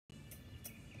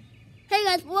Hey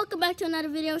guys, welcome back to another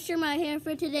video. Sherma here.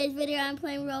 For today's video, I'm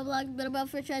playing Roblox, Build About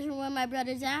for Treasure with my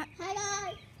brother Zach. Hi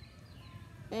guys.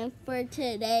 And for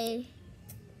today,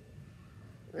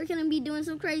 we're gonna be doing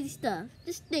some crazy stuff.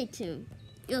 Just stay tuned.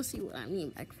 You'll see what I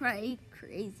mean by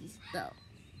crazy stuff.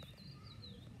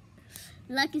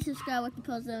 Like and subscribe with the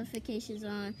post notifications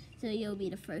on, so you'll be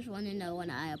the first one to know when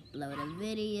I upload a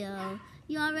video.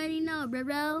 You already know,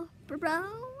 bro.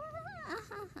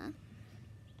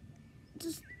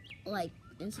 Just like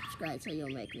and subscribe so you'll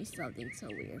make me something so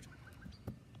weird.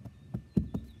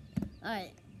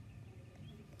 Alright.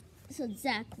 So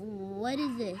Zach, what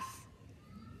is this?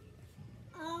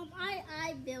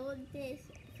 I built this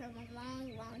from a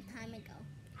long time ago.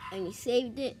 And you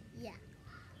saved it? Yeah.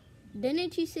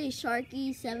 Didn't you say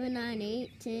Sharky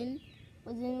 79810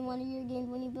 was in one of your games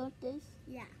when you built this?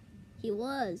 Yeah. He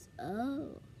was.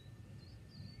 Oh.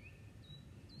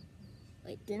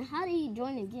 Wait, then how did he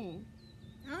join again?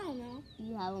 I don't know.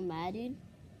 You have him added?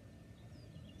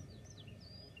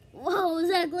 Whoa,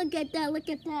 Zach, look at that, look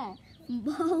at that.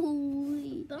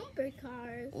 Holy. Bumper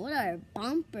cars. What are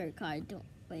bumper cars doing?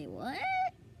 Wait, what?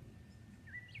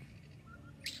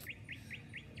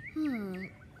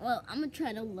 Well, I'm gonna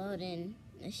try to load in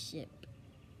a ship.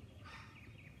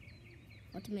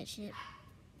 Ultimate ship.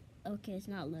 Okay, it's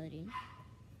not loading.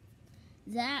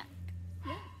 Zach.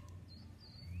 Yeah.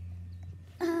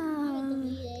 I'm gonna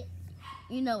delete it.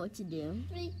 You know what to do.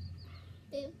 3,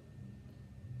 2.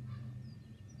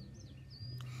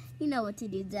 You know what to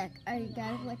do, Zach. Alright,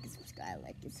 guys, like and subscribe,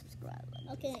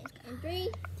 Okay, in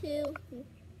 3, 2,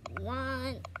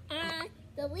 1.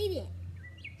 Delete it.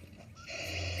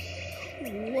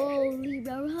 Holy,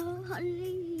 bro.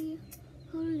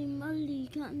 Holy moly,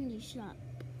 candy shop.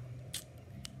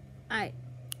 Alright.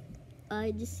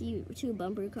 I just see 2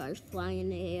 bumper cars flying in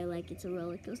the air like it's a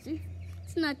roller coaster.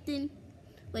 It's nothing.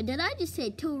 Wait, did I just say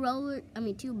 2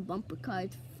 bumper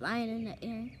cars flying in the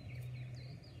air?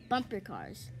 Bumper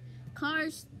cars.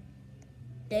 Cars,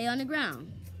 stay on the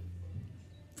ground.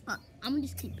 I'm gonna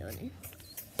just keep building.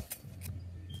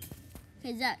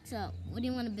 Okay, Zach, so what do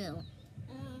you want to build?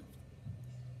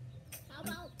 How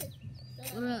about the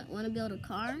Want to build a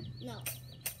car? No.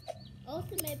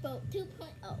 Ultimate Boat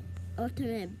 2.0.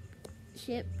 Ultimate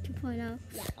Ship 2.0?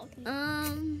 Yeah, Ultimate.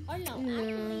 Or no, no.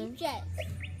 actually Jets.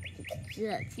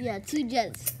 Jets, yeah, 2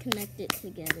 jets connected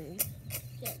together.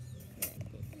 Jets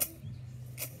connected.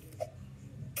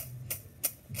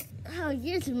 Oh,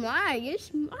 you're smart, okay.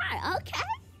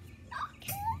 No,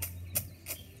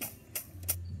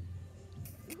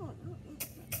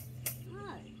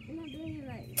 you're not doing it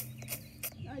right.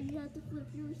 Oh, you have to flip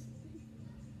yours.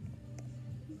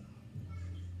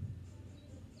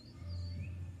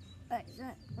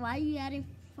 Alright, why are you adding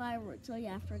fireworks? Oh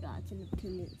yeah, I forgot, it's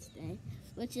Independence Day,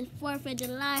 which is 4th of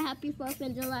July. Happy 4th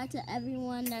of July to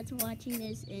everyone that's watching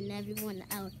this and everyone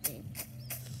out there.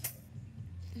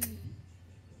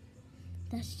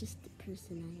 That's just the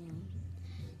person I am.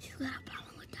 You got a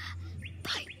problem with that?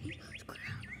 Bite me, square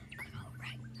up, I go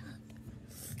right up,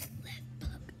 left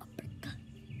hook, uppercut.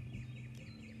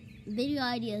 Video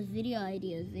ideas.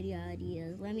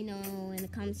 Let me know in the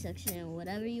comment section.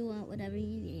 Whatever you want, whatever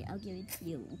you need, I'll give it to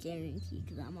you, guaranteed,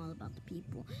 because I'm all about the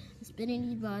people. Spinning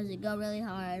these bars, they go really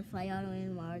hard, fly out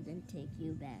on Mars, and take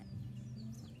you back.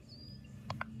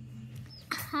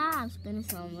 Ha! I'm spinning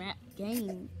some rap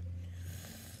game.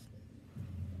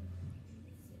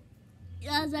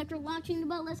 Yeah, Zach, we're launching the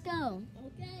boat. Let's go.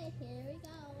 Okay, here we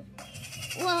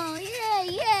go. Whoa,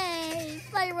 yay!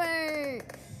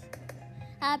 Fireworks!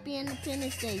 Happy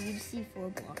Independence Day. You see 4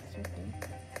 blocks right there.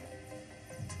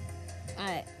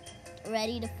 Alright.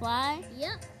 Ready to fly?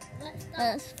 Yep. Let's go.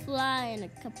 Let's fly in a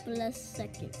couple of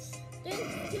seconds. 3, 2,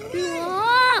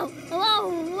 1. Whoa!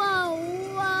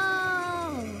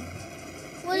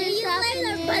 What is happening?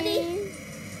 Later, buddy.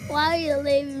 Why are you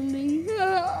leaving me?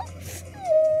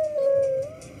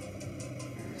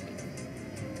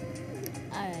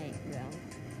 Alright, bro.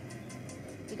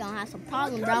 You're gonna have some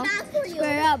problems, bro.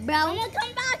 Square up, bro. I'm gonna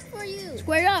come back for you.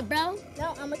 Square up, bro.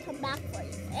 No, I'm gonna come back for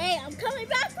you. Hey, I'm coming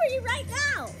back for you right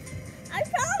now. I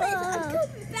promise I'm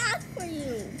coming back for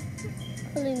you.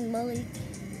 Holy moly.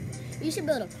 You should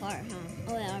build a car, huh?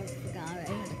 Oh, yeah, I forgot. I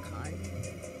already had a car.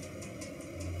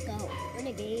 Go.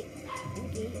 Renegade.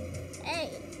 Hey,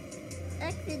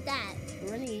 exit that.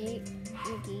 Renegade.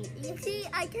 You see,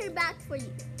 I came back for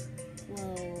you.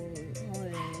 Whoa.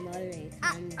 Holy moly.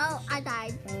 Oh, I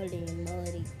died. Holy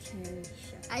moly.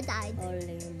 I died.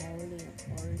 Holy moly.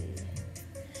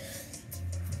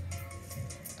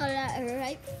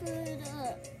 Right foot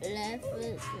up, left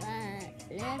foot slide,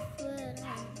 left foot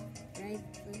up, right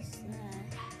foot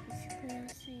slide.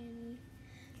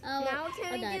 Now can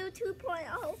hold we on. do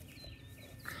 2.0?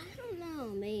 I don't know,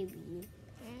 maybe.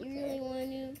 You really want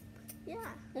to?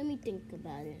 Yeah. Let me think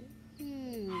about it.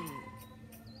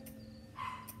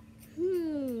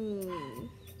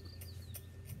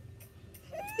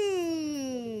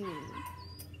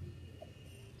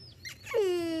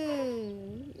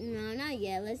 No, not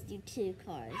yet. Let's do 2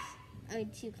 cars. I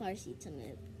mean, 2 car seats on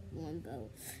one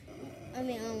boat. I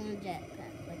mean, on one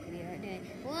jetpack, like we are doing.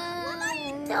 Whoa! What are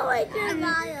you doing,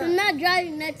 Jeremiah? I'm not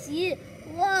driving. That's you.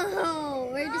 Whoa!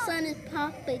 We're just on his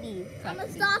property. I'm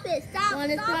gonna stop it. Stop. On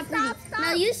his Stop. property. Stop. Stop.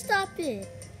 Now you stop it.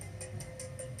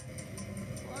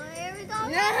 Oh, here we go.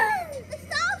 No.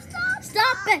 Stop. Stop.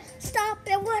 Stop it! Stop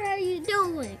it! What are you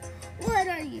doing? What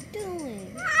are you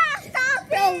doing? Stop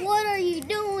it. No, what are you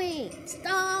doing?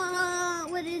 Stop!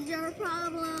 What is your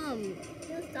problem?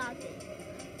 You stop it.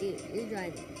 You're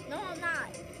driving. No, I'm not.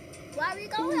 Why are we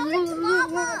going into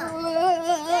lava?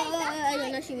 I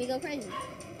don't know, should we go crazy?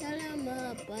 Tell him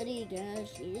buddy girl,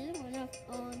 she just wanna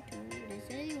phone to they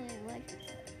say you ain't like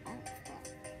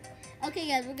Okay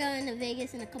guys, we're going to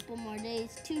Vegas in a couple more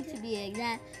days, 2 to be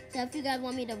exact. So if you guys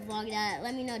want me to vlog that,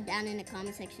 let me know down in the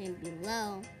comment section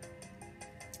below.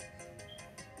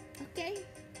 Okay?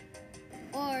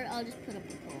 Or I'll just put up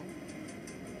a poll.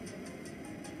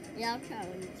 Yeah, I'll try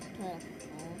to just put up a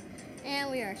poll. And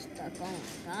we are stuck. Oh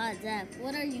my God, Zach,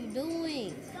 what are you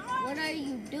doing? Sorry. What are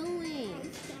you doing?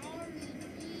 I'm sorry.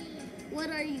 What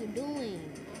are you doing?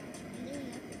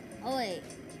 Oh wait,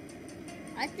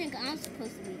 I think I'm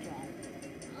supposed to be driving.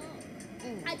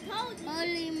 I told you.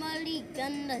 Holy moly,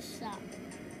 gonna shot.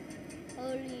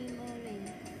 Holy moly.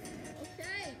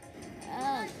 Okay.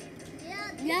 Oh,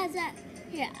 Yeah. yeah, Zach.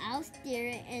 Here, I'll steer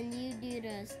it and you do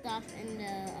the stop and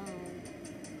the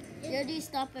you do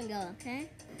stop and go, okay?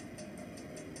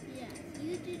 Yeah.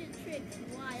 You do the tricks.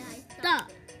 Why I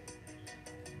Stop.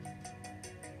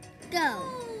 Go.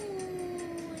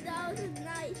 Oh, that was a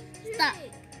nice trick. Stop.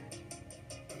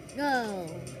 Go.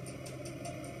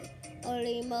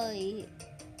 Holy moly.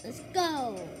 Let's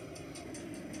go.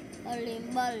 Holy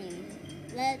moly.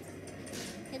 Let's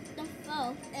hit the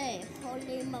fall. Hey,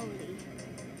 holy moly.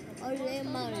 Holy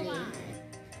moly.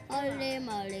 Holy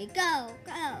moly. Go,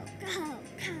 go, go,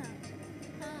 go.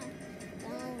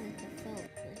 Down with the fall.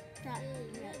 Stop.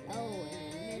 Oh,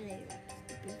 and then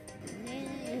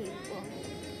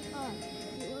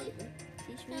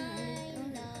teach me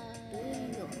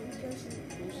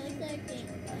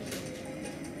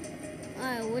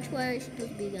Alright, which way are you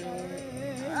supposed to be going?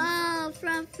 Oh,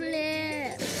 front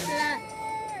flip! Stop!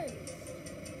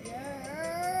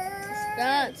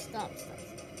 Stop! Stop! Stop!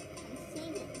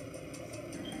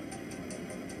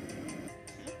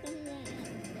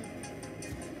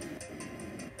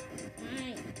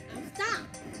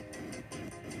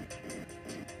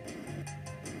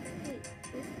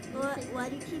 Why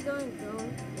do you keep going?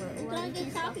 Why do you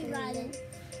keep copyrighted?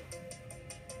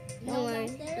 Don't worry.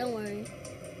 Don't worry.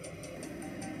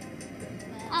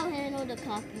 I'll handle the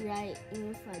copyright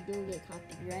even if I do get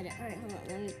copyrighted. Alright, hold on.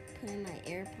 Let me put in my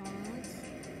AirPods.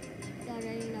 Y'all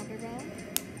ready, number bro?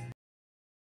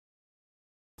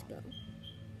 Let's go.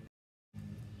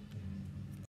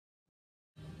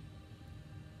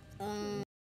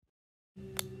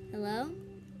 Hello?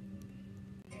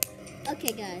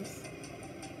 Okay, guys.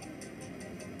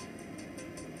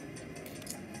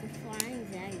 We're flying,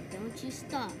 Zach. Don't you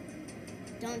stop.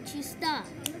 Don't you stop.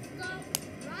 I'm gonna stop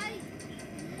right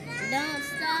now. Don't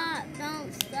stop.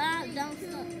 Don't stop. Don't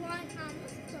stop.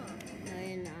 Stop. No,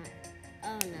 you're not.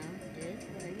 Oh, no. Dude,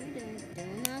 what are you doing? Do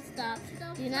not stop.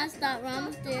 Do not stop. We're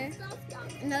almost there. Stop.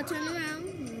 No, turn around.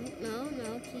 No.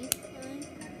 Keep flying.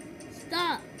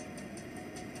 Stop.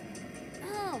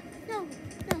 Oh, no.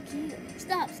 Keep.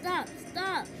 Stop. Stop.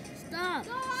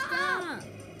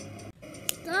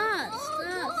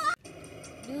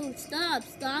 Dude, stop.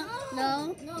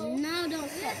 No, don't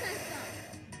stop. Yes, I stop.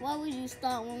 Why would you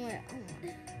stop when we're...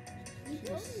 You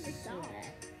told me to stop.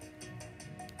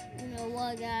 You know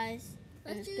what, guys?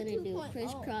 I'm Let's just do going to do 2.0.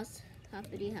 crisscross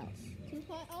property house. 2.0?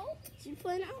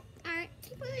 2.0? Alright,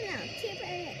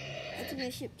 2.0.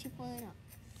 Ultimate ship 2.0.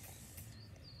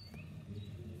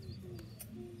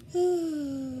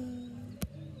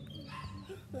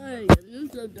 Alright, I'm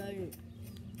so tired.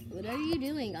 What are you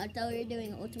doing? I thought we were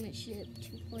doing Ultimate Ship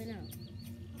 2.0.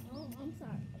 Oh, I'm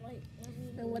sorry. Wait,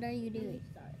 So what are you doing? Let me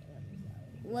start.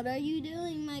 What are you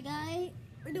doing, my guy?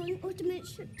 We're doing Ultimate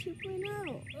Ship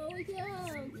 2.0. Oh, yeah.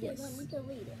 Okay, Yes. let me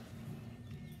delete it.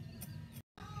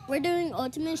 We're doing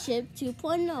Ultimate Ship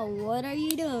 2.0. What are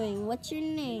you doing? What's your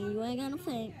name? You ain't gonna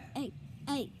think. Hey.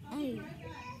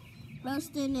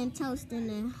 Roasting and toasting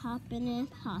and hopping and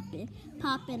popping.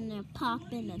 Popping and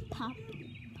popping and popping.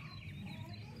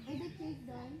 Is the cake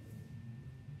done?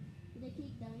 Is the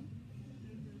cake done?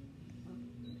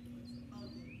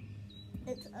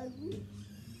 It's ugly.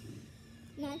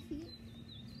 Nasty.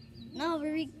 No,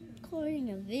 we're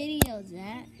recording a video,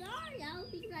 Zach. Sorry, I'll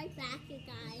be right back, you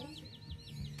guys.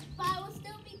 But I will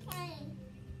still be playing.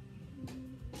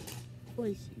 What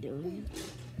is she doing?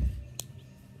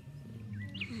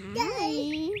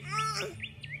 Hi.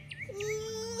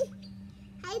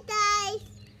 Hi, guys.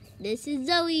 This is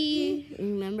Zoe.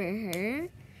 Remember her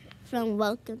from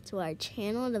Welcome to Our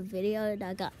Channel, the video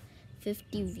that got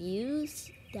 50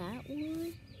 views. That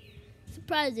one.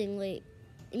 Surprisingly,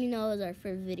 you know, it was our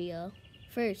first video.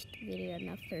 First video,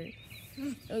 not first.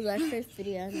 It was our first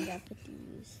video and it got 50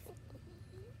 views.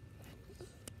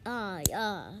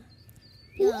 Yeah.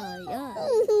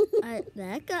 Alright,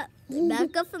 back up.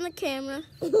 Back up from the camera.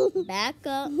 Back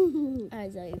up.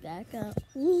 Alright, Zoe, back up.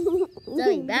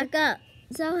 Zoe, back up.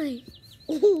 Zoe.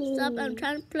 Stop, I'm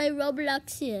trying to play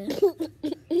Roblox here. Zoe,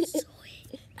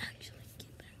 actually,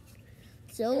 get back.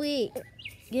 Zoe,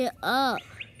 get up.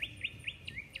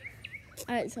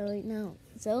 Alright, Zoe, no.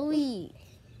 Zoe.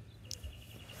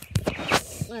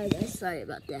 Alright, guys, sorry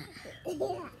about that.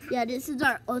 Yeah, this is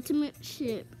our ultimate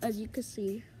ship, as you can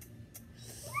see.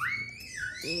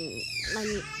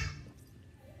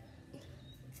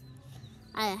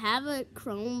 I have a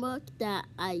Chromebook that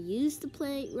I used to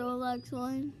play Roblox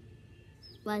on,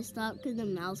 but I stopped because the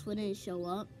mouse wouldn't show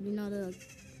up. You know the,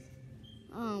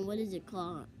 what is it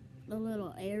called? The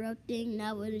little arrow thing,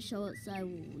 that wouldn't show up, so I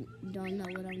don't know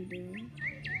what I'm doing.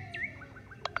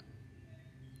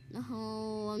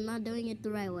 No, I'm not doing it the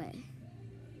right way.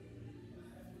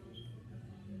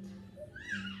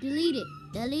 Delete it.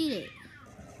 Delete it.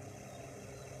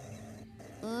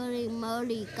 Holy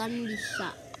moly,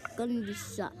 Gandisha.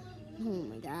 Gandisha. Oh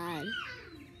my god.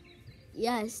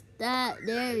 Yes, that.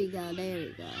 There we go. There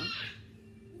we go.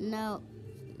 No.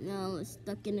 No, it's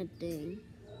stuck in a thing.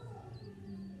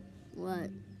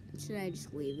 What? Should I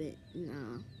just leave it?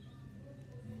 No.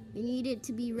 We need it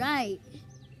to be right.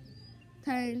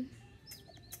 Turn.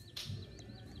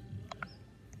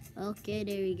 Okay,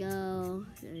 there we go.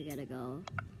 There we gotta go.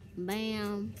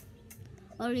 Bam.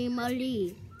 Holy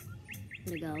moly.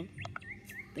 There we go.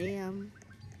 Bam.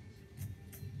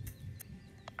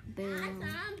 Bam.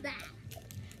 I'm back.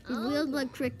 His wheels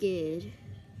look crooked.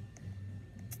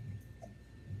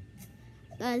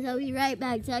 Guys, I'll be right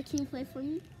back. Zach, can you play for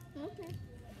me? Okay.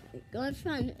 Go in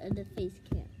front of the face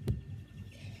cam.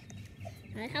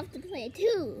 I have to play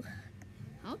too.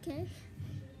 Okay.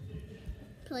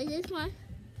 Play this one.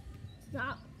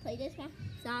 Stop. Play this one.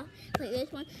 Stop. Play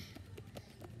this one.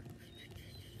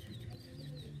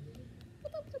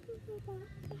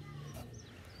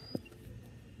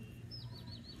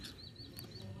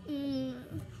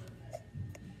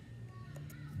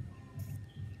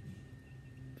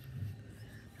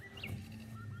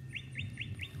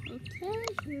 Okay,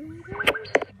 here we go.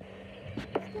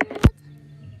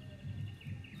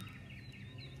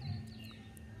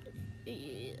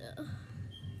 Yeah.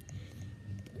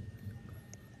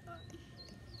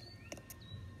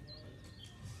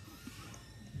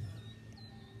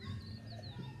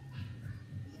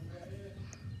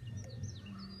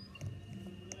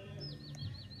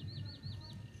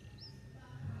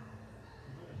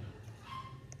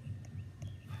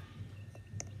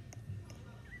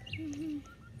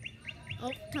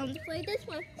 Oh, time to play this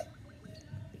one.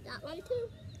 That one too.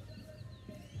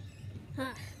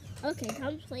 Okay,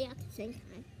 time to play at the same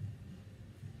time.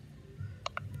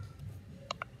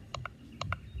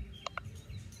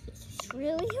 This is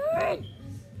really hard.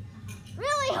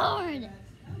 Really hard.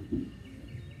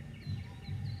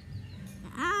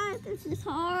 This is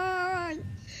hard.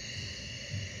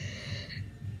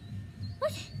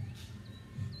 Okay.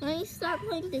 Let me start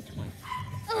playing this one.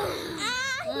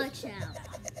 Watch out.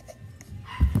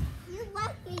 You're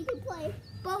lucky to play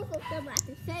both of them at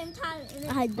the same time. And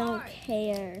it's I don't hard.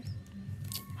 care.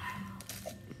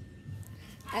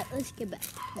 Alright, let's get back.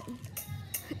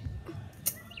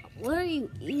 What are you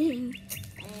eating?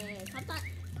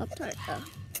 Pop-Tart. Oh.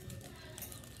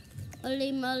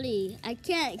 Holy moly. I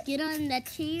can't get on that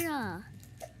chair.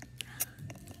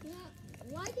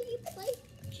 Why did you play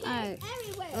chairs Alright.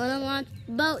 everywhere? I want to launch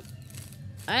boat.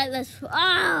 Alright, let's.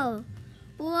 Oh!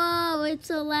 Whoa, it's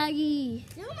so laggy.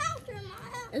 Zoom out,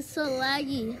 Jeremiah. It's so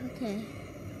laggy. Okay.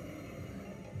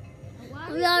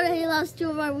 Why We already lost 2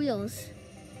 of our wheels.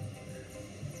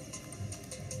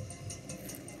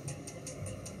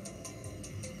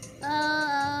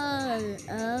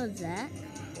 Oh, Zach,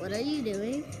 what are you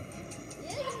doing?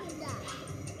 You're doing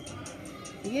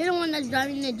that. You're the one that's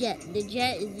driving the jet. The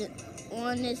jet is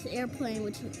on this airplane,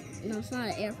 which no, it's not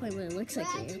an airplane, but it looks like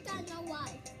an airplane. I don't know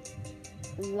why.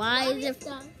 Why is it?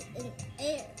 Stuff in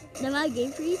air. Am I a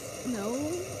game freeze? No.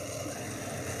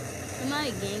 Am I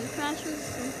a game crash or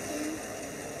something?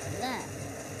 That.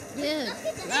 Dude,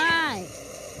 fly.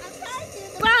 I'm trying to.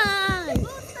 Fly. The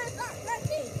boosters aren't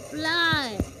working. Fly.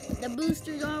 The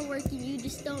boosters aren't working. You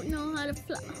just don't know how to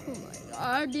fly. Oh my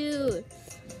god, dude.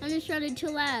 I'm just trying to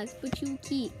chillax, but you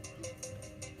keep.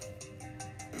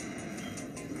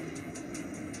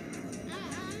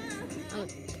 Oh,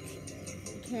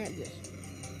 can't just.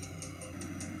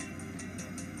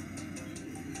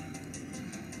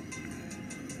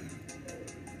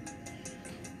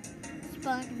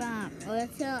 SpongeBob,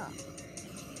 what's up?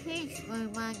 Hey,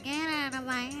 SpongeBob, get out of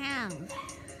my house.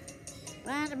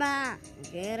 SpongeBob,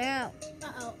 get out.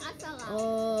 Uh-oh, I fell out.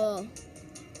 Oh,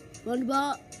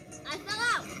 SpongeBob, I fell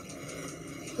out.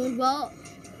 SpongeBob.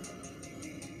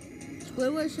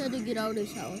 Squidward said to get out of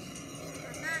his house.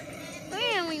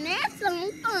 Really, that's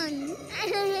so fun.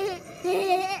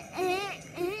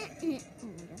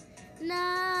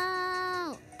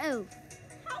 No. Oh.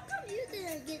 How come you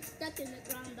didn't get stuck in the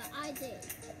ground, but I did?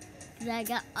 Cause I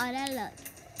got all that luck.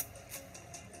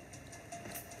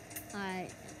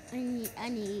 Alright, I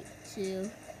need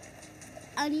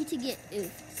to get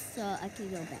oofed so I can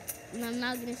go back. And I'm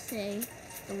not gonna say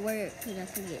the word because I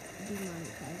could get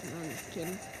demonetized. No, I'm just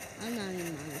kidding. I'm not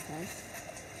even monetized.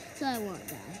 So I won't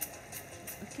die.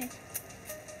 Okay?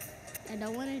 I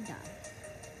don't want to die.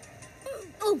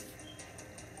 Oof!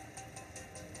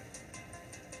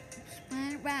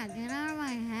 SpongeBob, get out of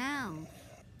my house.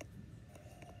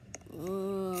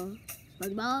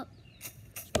 SpongeBob?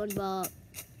 SpongeBob.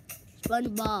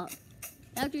 SpongeBob.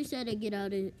 Patrick said to get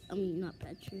out of... I mean, not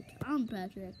Patrick. I'm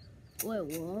Patrick.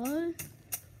 Wait, what?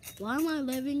 Why am I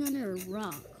living under a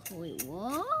rock? Wait,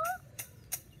 what?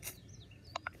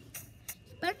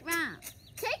 SpongeBob,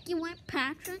 take you when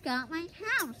Patrick got my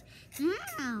house.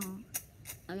 Now.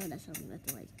 I know that sounds like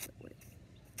the right word.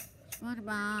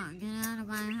 SpongeBob, get out of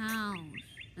my house.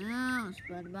 No,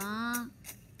 SpongeBob.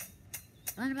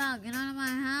 SpongeBob, get out of my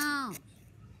house.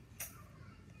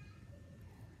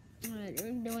 Alright,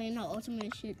 we're doing the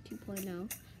ultimate shit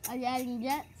 2.0. Are you adding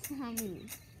jets? How many?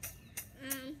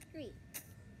 3.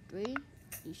 3?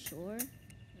 You sure?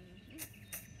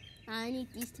 I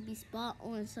need these to be spot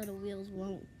on so the wheels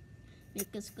won't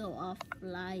make us go off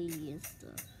fly and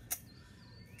stuff.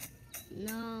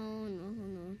 No.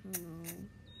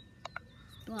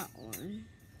 Spot on.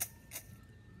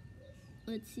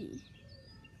 Let's see.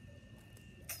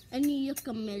 I need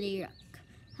ukulele rock.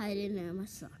 Hide in there, my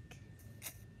sock.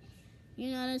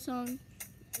 You know that song?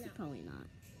 No. Probably not.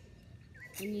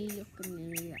 I need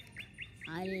ukulele rock.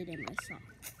 Hide it in my sock.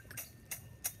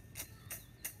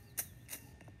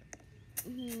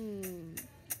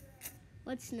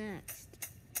 What's next?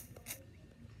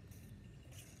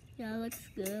 Yeah, looks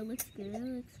good. Looks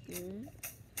good.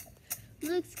 It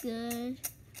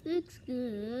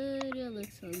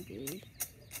looks so good.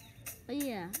 But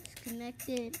yeah, it's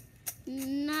connected.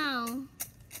 Now,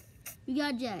 we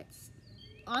got jets.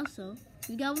 Also,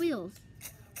 we got wheels.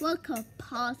 What could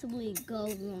possibly go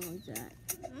wrong with that?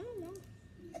 I don't know.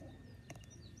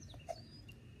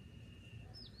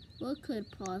 What could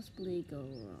possibly go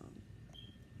wrong?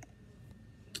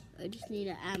 I just need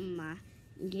to add my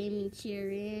gaming chair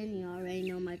in. You already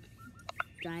know my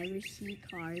driver's seat,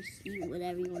 car seat,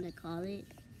 whatever you want to call it.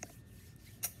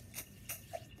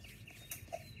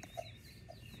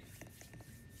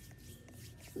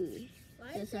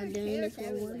 Why Guess is there I'm doing chairs this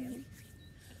everywhere? one.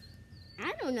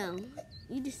 I don't know.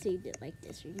 You just saved it like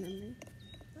this, remember?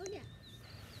 Oh yeah.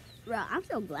 Bro, I'm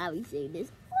so glad we saved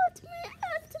this.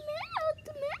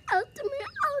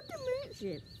 Ultimate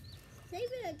shit.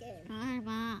 Save it again.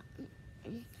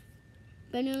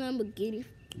 Brand new Lamborghini,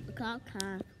 a cop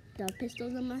car, the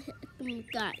pistols on my hip,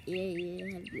 God,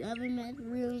 yeah. Have you ever met a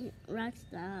real rock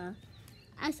star?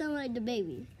 I sound like the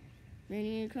baby. When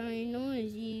you're crying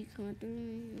noisy, come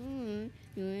through.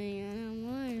 You ain't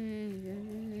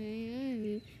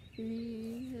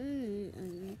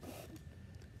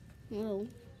whoa,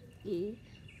 yeah.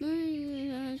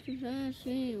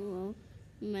 Whoa.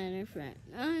 Matter of fact,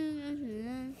 I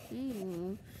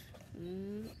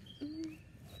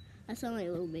sound like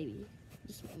a little baby.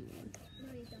 Just one more.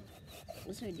 No, you don't.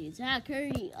 What's her name? Zach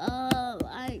Curry. Oh,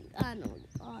 I know.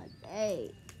 Oh,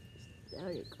 hey.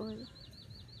 There you go.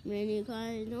 When you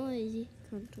cry noisy,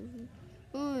 come to me.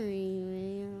 Are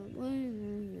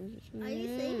you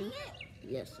saving it?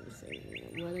 Yes, I'm saving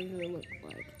it. What does it look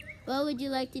like? What would you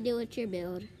like to do with your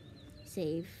build?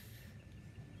 Save.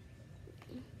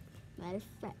 Matter of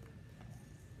fact.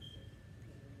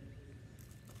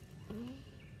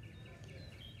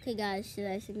 Okay, guys, should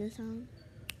I sing the song?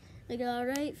 I got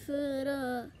right foot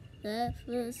up, left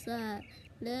foot side,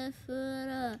 left foot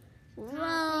up.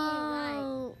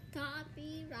 Whoa!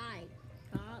 Copyright.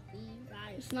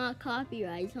 It's not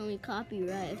copyright. It's only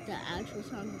copyright if the actual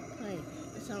song is played.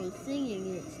 If someone's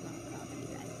singing it, it's not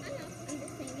copyright. I know. I'm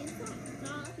just singing song.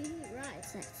 Copyright.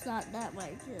 It's not that way.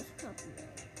 It's just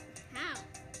copyright. How?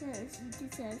 Yes, it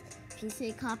just says if you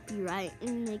say copyright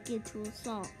and make it to a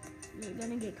song, you're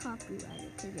gonna get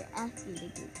copyrighted because you're asking to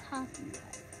get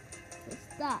copyright. So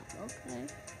stop, okay?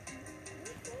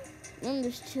 I'm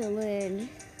just chilling.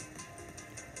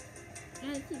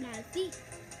 I see my feet.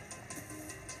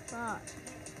 Stop.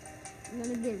 I'm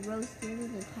gonna get roasted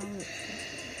in the comment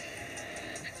section.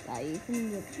 Guys, you're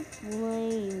finna get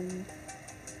flamed.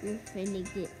 You're finna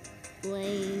get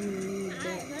flamed.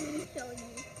 Alright, let me show you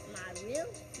my real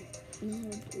feet. No,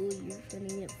 ooh, you're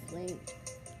finna get flamed.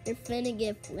 You're finna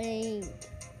get flamed.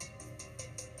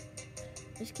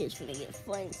 This kid's finna get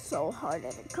flamed so hard in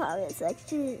the comment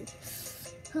section.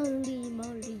 Holy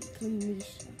moly,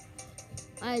 Kanisha.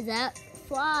 Alright, Zach,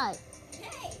 fly.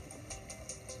 Hey!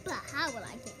 But how will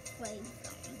I get flames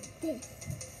on this?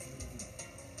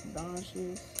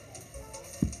 Bosses.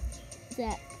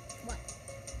 Zach. What?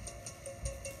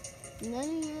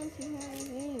 Nothing else you have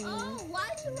here. Oh, why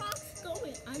is the rocks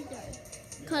going under?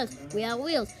 Because we have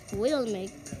wheels. The wheels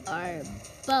make our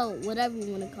boat, whatever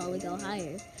you want to call it, go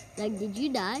higher. Like, did you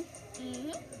die?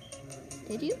 Mm-hmm.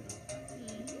 Did you?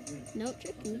 Mm-hmm. No,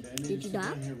 tricky. Did you die?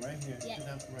 Right here. Yeah. Sit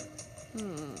down, right.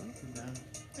 Sit down.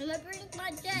 I'm gonna bring my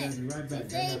You jet gotta be right back. to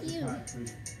save you.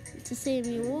 To save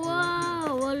me.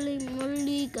 Wow, holy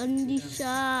moly,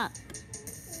 Kanisha.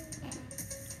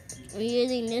 I'm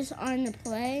using this on the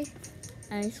play.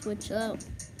 I switch up.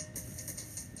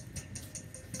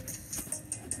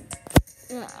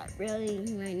 Really,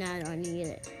 right now I don't need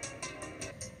it.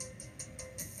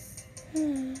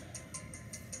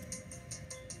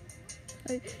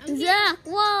 Zach,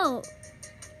 whoa!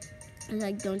 I was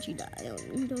like, don't you die.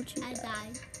 Don't you I die.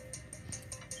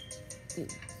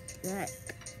 died. Zach,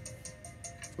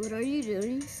 what are you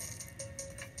doing?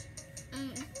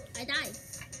 I died.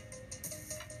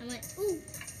 I went, ooh.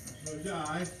 Close your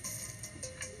eyes.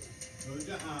 Close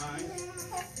your eyes.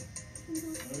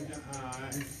 Close your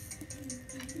eyes.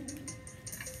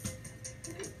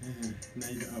 Now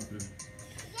you got up there.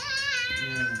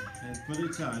 Yeah. And fully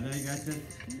charged. Now you got this.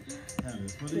 Have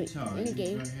it fully charged.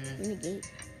 Renegade. Go ahead. Renegade.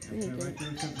 And put it right there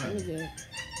with your breath. Renegade.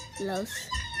 Los.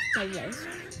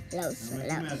 Palos.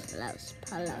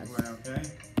 Right, okay?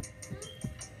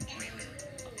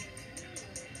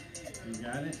 You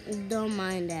got it? Don't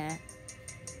mind that.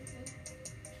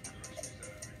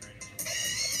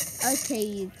 Okay,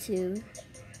 you two.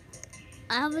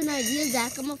 I have an idea,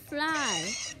 Zach. I'm gonna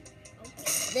fly.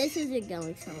 Okay. This isn't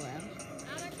going so well.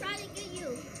 I'm gonna try to get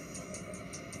you.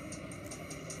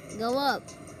 Go up.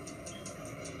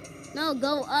 No,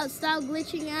 go up. Stop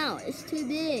glitching out. It's too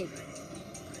big.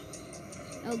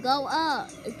 No, go up.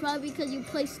 It's probably because you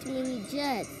placed too many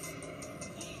jets.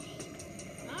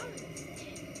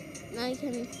 Alright. Now you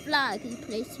can't even fly because you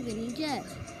placed too many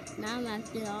jets. Now I'm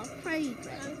acting all crazy.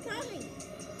 I'm coming.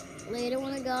 Later,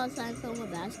 want to go outside and film a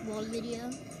basketball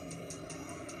video?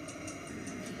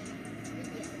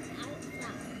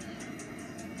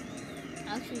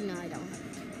 Actually, no, I don't have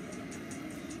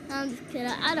to. I'm just kidding.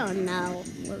 I don't know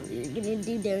what we're going to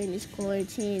do during this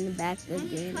quarantine in the back I'm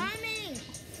again. coming.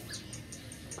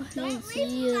 I don't Don't see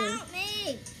leave you. without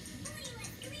me.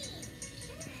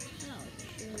 Oh,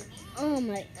 shoot. Oh,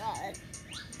 my God.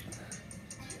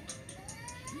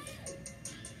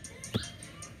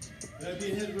 That'll be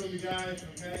in his room, you guys,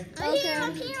 okay? Okay.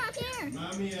 I'm here.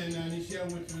 Mommy and Nichelle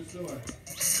went to the store.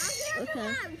 I'm here. Okay.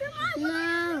 Come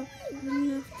on.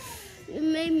 No. You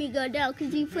made me go down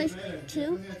because you placed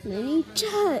too many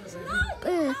jets.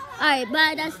 Alright,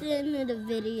 bye. That's the end of the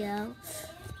video.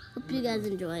 Hope you guys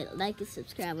enjoyed. Like and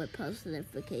subscribe with post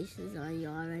notifications on. You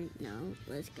already know.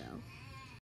 Let's go.